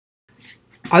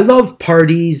I love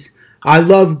parties. I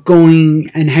love going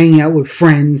and hanging out with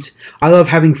friends. I love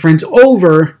having friends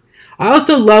over. I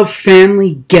also love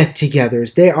family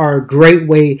get-togethers. They are a great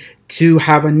way to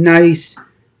have a nice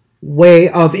way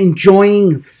of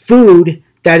enjoying food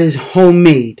that is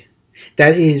homemade,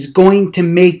 that is going to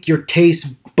make your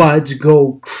taste buds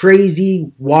go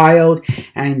crazy, wild,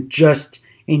 and just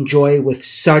enjoy with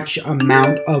such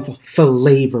amount of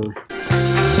flavor.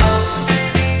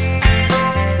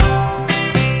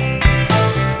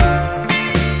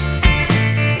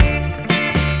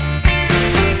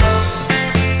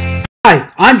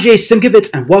 Hi, I'm Jay Simkowitz,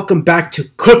 and welcome back to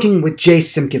Cooking with Jay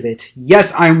Simkowitz.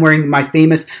 Yes, I'm wearing my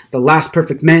famous The Last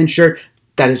Perfect Man shirt.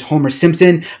 That is Homer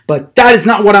Simpson, but that is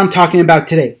not what I'm talking about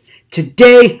today.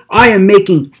 Today, I am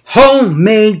making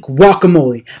homemade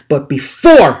guacamole. But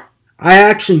before I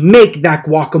actually make that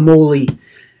guacamole,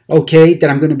 okay, that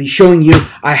I'm going to be showing you,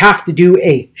 I have to do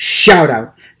a shout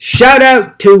out. Shout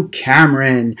out to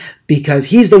Cameron, because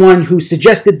he's the one who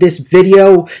suggested this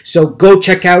video. So go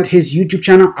check out his YouTube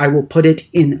channel. I will put it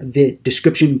in the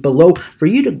description below for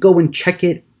you to go and check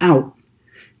it out.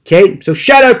 Okay, so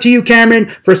shout out to you,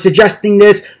 Cameron, for suggesting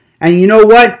this. And you know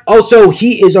what? Also,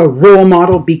 he is a role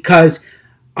model because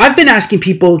I've been asking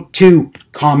people to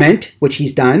comment, which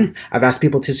he's done. I've asked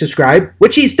people to subscribe,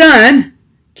 which he's done.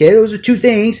 Okay, those are two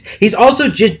things. He's also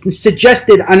just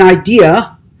suggested an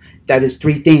idea. That is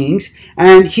 3 things.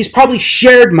 And he's probably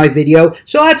shared my video.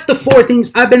 So that's the 4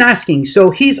 things I've been asking.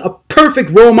 So he's a perfect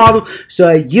role model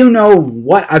so you know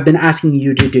what I've been asking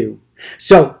you to do.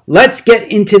 So let's get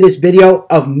into this video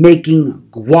of making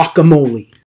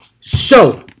guacamole.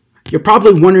 So you're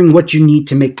probably wondering what you need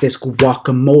to make this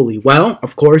guacamole. Well,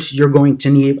 of course, you're going to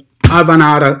need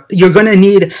avocado. You're going to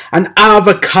need an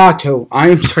avocado.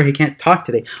 I'm sorry, I can't talk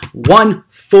today. 1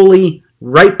 fully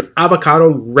ripe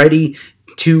avocado ready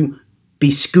to be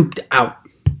scooped out.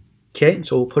 Okay,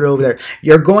 so we'll put it over there.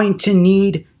 You're going to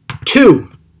need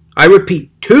 2, I repeat,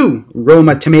 2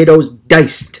 Roma tomatoes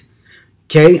diced.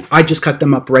 Okay, I just cut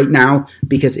them up right now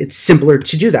because it's simpler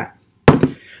to do that.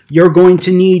 You're going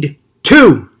to need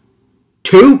 2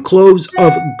 cloves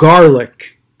of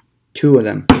garlic, 2 of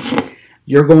them.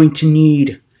 You're going to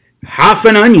need half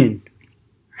an onion.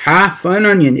 Half an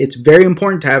onion. It's very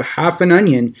important to have half an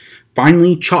onion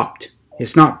finely chopped.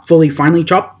 It's not fully finely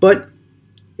chopped, but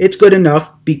it's good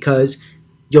enough because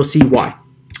you'll see why.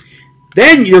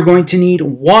 Then you're going to need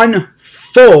 1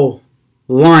 full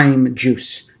lime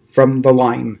juice from the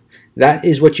lime. That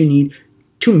is what you need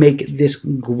to make this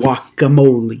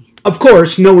guacamole. Of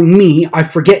course, knowing me, I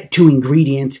forget 2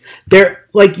 ingredients. They're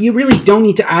like, you really don't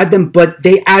need to add them, but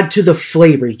they add to the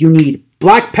flavor. You need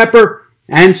black pepper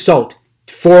and salt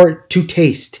to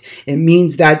taste. It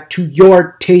means that to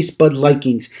your taste bud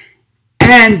likings.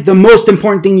 And the most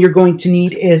important thing you're going to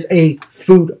need is a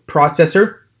food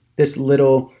processor. This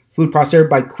little food processor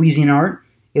by Cuisinart.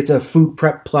 It's a Food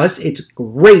Prep Plus. It's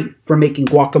great for making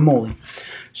guacamole.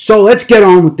 So let's get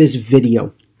on with this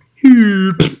video.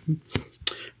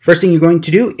 First thing you're going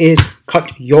to do is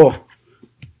cut your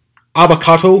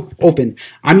avocado open.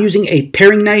 I'm using a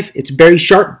paring knife. It's very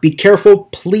sharp. Be careful,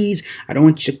 please. I don't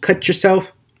want you to cut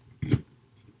yourself.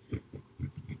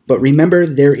 But remember,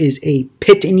 there is a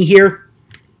pit in here.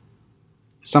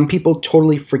 Some people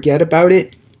totally forget about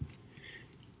it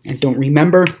and don't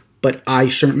remember, but I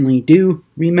certainly do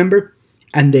remember.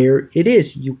 And there it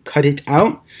is. You cut it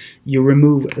out. You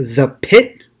remove the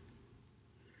pit.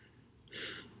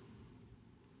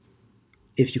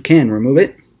 If you can, remove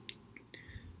it.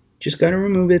 Just got to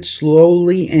remove it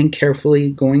slowly and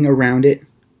carefully, going around it.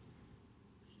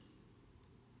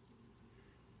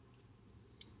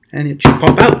 And it should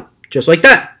pop out, just like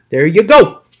that. There you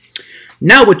go.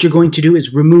 Now what you're going to do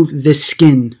is remove the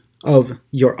skin of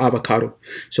your avocado.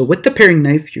 So with the paring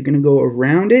knife, you're going to go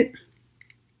around it.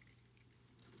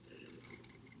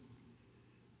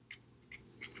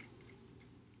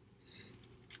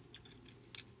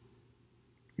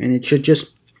 And it should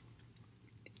just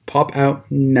pop out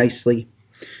nicely.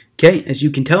 Okay, as you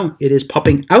can tell, it is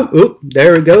popping out. Oh,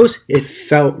 there it goes. It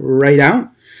fell right out.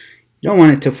 You don't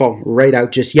want it to fall right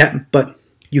out just yet, but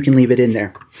you can leave it in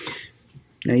there.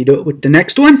 Now you do it with the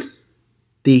next one,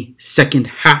 the second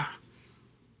half.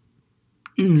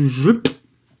 The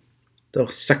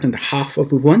second half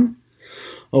of one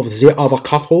of the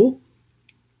avocado.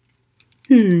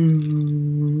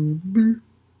 You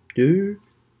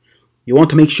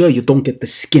want to make sure you don't get the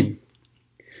skin,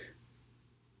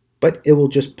 but it will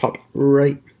just pop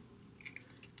right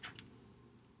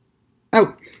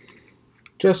out,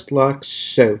 just like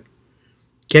so.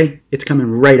 Okay, it's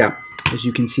coming right out, as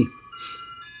you can see.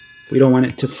 We don't want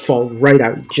it to fall right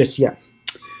out just yet.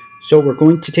 So we're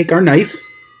going to take our knife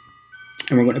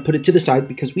and we're going to put it to the side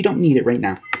because we don't need it right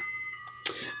now.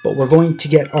 But we're going to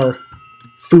get our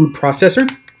food processor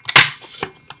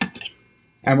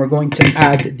and we're going to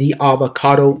add the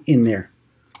avocado in there.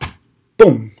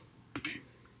 Boom.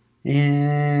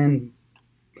 And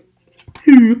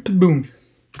boom.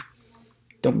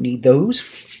 Don't need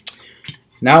those.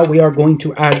 Now we are going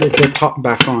to add the top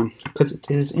back on because it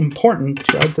is important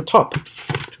to add the top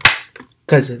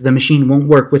because the machine won't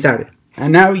work without it.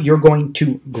 And now you're going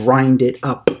to grind it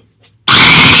up.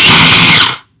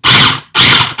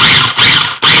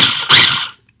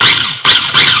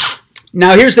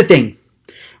 Now here's the thing.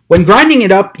 When grinding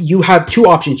it up, you have two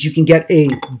options. You can get a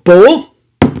bowl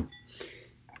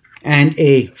and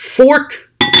a fork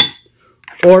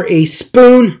or a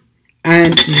spoon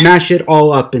and mash it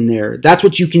all up in there. That's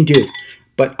what you can do.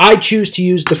 But I choose to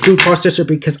use the food processor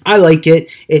because I like it.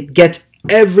 It gets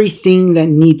everything that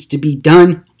needs to be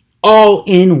done all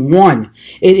in one.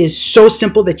 It is so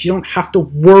simple that you don't have to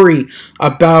worry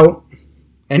about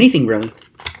anything really.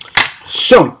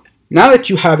 So now that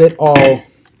you have it all,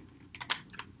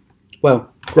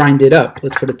 well, grinded up,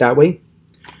 let's put it that way.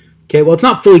 Okay, well, it's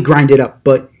not fully grinded up,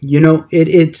 but you know,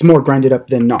 it's more grinded up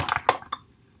than not.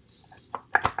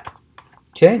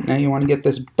 Okay, now you want to get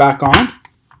this back on.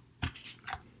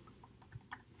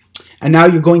 And now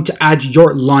you're going to add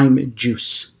your lime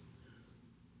juice.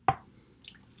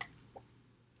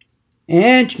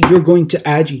 And you're going to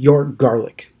add your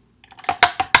garlic.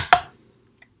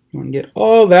 You want to get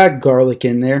all that garlic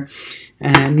in there.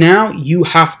 And now you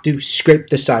have to scrape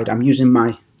the side. I'm using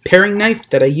my paring knife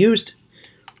that I used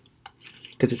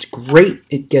because it's great.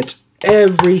 It gets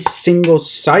every single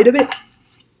side of it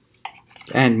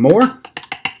and more.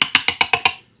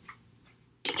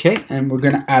 Okay, and we're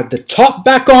going to add the top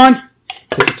back on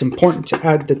because it's important to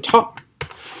add the top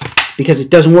because it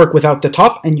doesn't work without the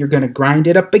top, and you're going to grind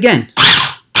it up again.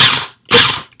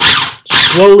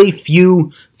 Just slowly,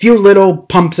 few little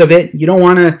pumps of it. You don't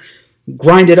want to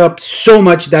grind it up so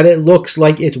much that it looks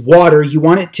like it's water. You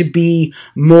want it to be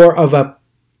more of a,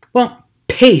 well,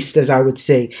 paste, as I would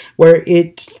say, where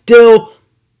it's still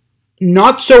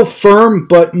not so firm,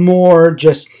 but more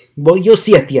just, well, you'll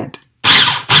see at the end.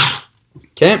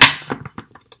 Okay.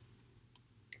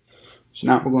 So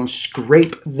now we're going to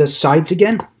scrape the sides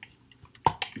again.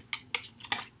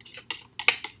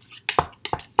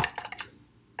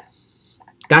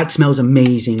 That smells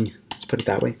amazing. Let's put it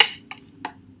that way.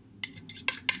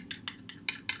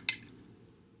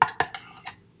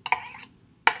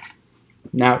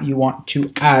 Now you want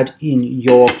to add in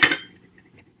your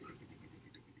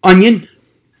onion.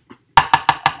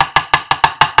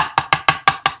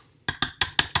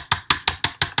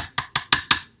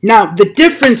 Now, the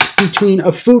difference between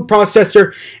a food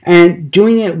processor and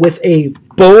doing it with a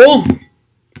bowl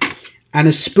and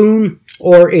a spoon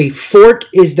or a fork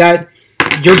is that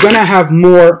you're going to have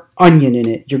more onion in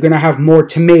it. You're going to have more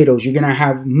tomatoes. You're going to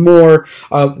have more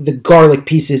of the garlic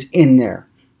pieces in there.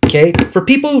 Okay? For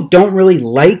people who don't really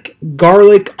like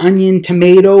garlic, onion,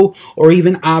 tomato, or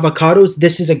even avocados,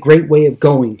 this is a great way of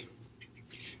going.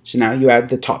 So now you add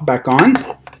the top back on.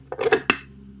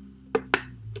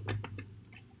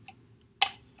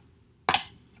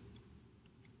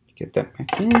 Get that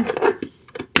back in. I'm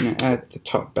going to add the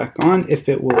top back on if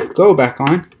it will go back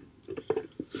on.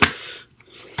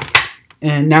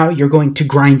 And now you're going to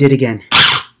grind it again.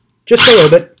 Just a little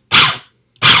bit.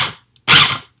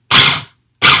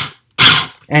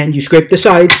 And you scrape the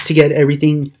sides to get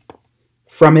everything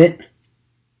from it.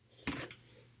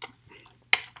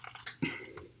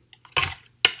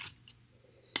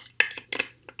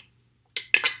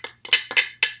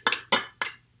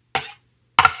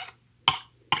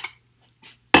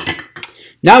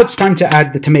 Now it's time to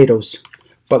add the tomatoes.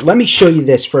 But let me show you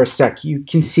this for a sec. You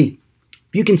can see.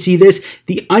 If you can see this,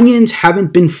 the onions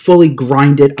haven't been fully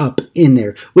grinded up in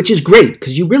there, which is great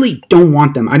because you really don't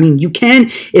want them. I mean, you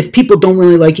can, if people don't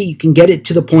really like it, you can get it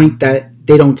to the point that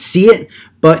they don't see it.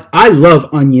 But I love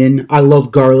onion. I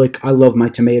love garlic. I love my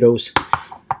tomatoes.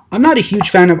 I'm not a huge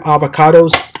fan of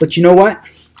avocados, but you know what?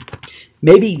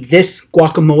 Maybe this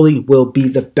guacamole will be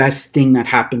the best thing that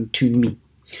happened to me.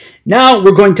 Now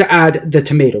we're going to add the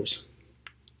tomatoes.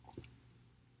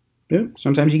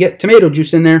 Sometimes you get tomato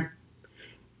juice in there,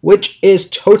 which is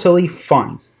totally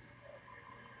fine.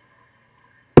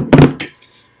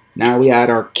 Now we add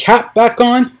our cap back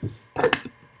on,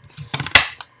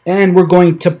 and we're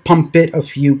going to pump it a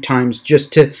few times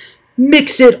just to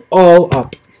mix it all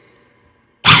up.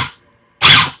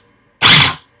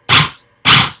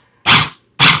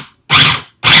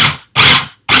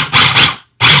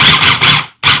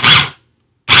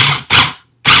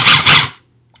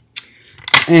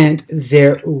 And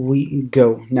there we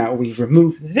go. Now we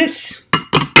remove this.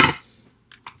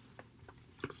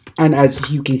 And as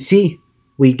you can see,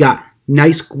 we got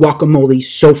nice guacamole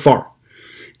so far.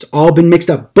 It's all been mixed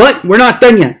up, but we're not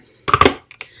done yet.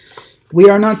 We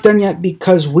are not done yet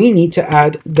because we need to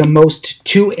add the most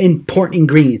two important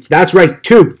ingredients. That's right,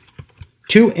 two.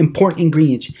 Two important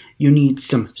ingredients. You need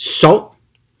some salt.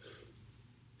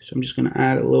 So I'm just going to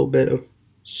add a little bit of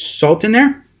salt in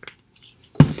there.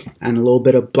 And a little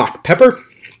bit of black pepper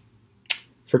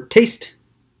for taste.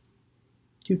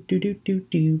 There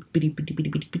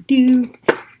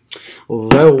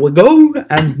we go.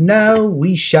 And now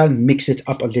we shall mix it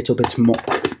up a little bit more.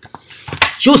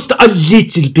 Just a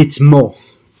little bit more.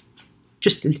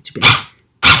 Just a little bit.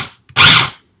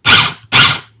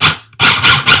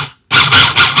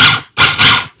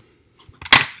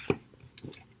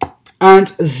 And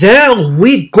there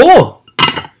we go.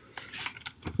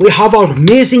 We have our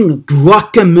amazing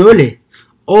guacamole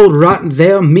all right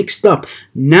there mixed up.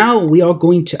 Now we are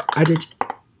going to add it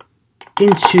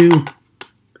into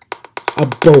a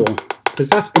bowl because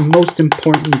that's the most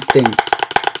important thing.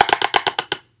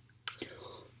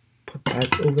 Put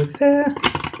that over there.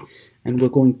 And we're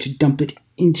going to dump it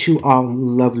into our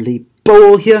lovely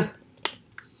bowl here.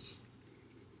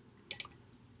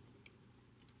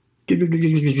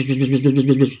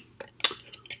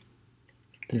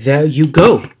 There you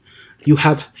go. You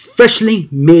have freshly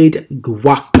made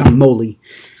guacamole.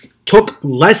 Took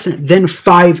less than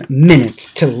 5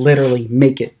 minutes to literally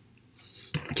make it.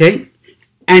 Okay?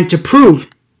 And to prove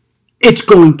it's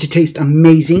going to taste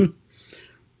amazing,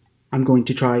 I'm going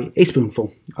to try a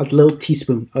spoonful, a little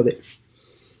teaspoon of it.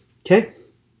 Okay?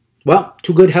 Well,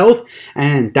 to good health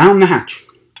and down the hatch.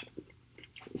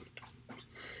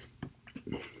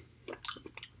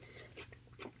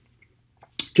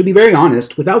 To be very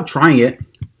honest, without trying it,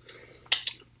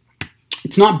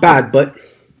 it's not bad, but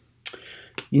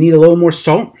you need a little more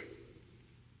salt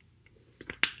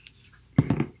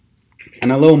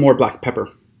and a little more black pepper.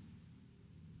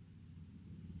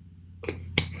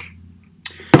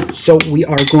 So we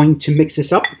are going to mix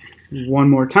this up one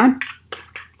more time.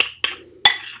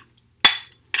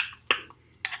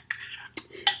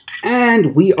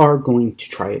 And we are going to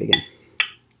try it again.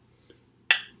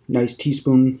 Nice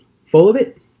teaspoon full of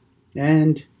it.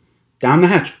 And down the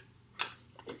hatch.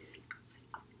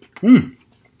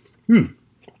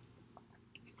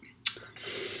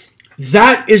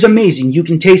 That is amazing. You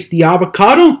can taste the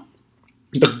avocado,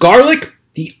 the garlic,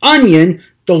 the onion,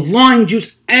 the lime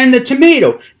juice, and the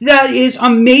tomato. That is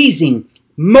amazing.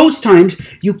 Most times,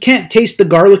 you can't taste the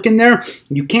garlic in there.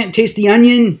 You can't taste the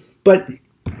onion, but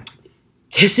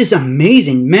this is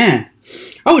amazing, man.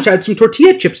 I wish I had some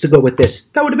tortilla chips to go with this.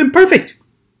 That would have been perfect.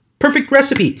 Perfect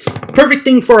recipe. Perfect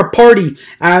thing for a party,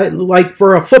 like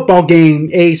for a football game,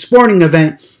 a sporting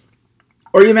event,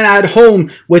 or even at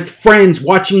home with friends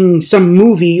watching some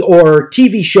movie or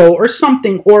TV show or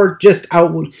something, or just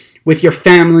out with your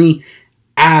family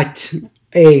at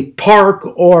a park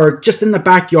or just in the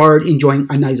backyard enjoying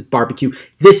a nice barbecue.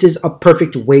 This is a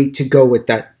perfect way to go with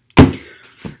that.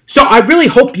 So I really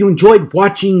hope you enjoyed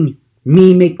watching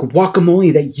me make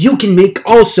guacamole that you can make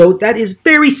also. That is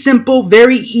very simple,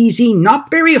 very easy, not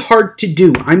very hard to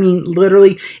do. I mean,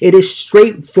 literally, it is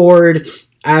straightforward,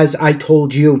 as I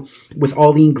told you, with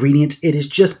all the ingredients. It is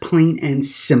just plain and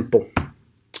simple.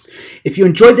 If you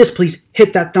enjoyed this, please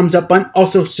hit that thumbs up button.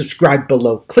 Also, subscribe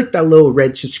below. Click that little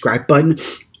red subscribe button.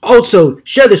 Also,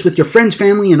 share this with your friends,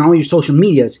 family, and all your social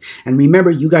medias. And remember,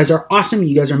 you guys are awesome.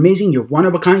 You guys are amazing. You're one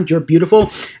of a kind. You're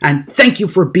beautiful. And thank you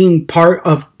for being part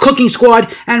of Cooking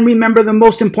Squad. And remember, the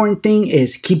most important thing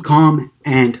is keep calm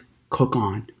and cook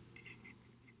on.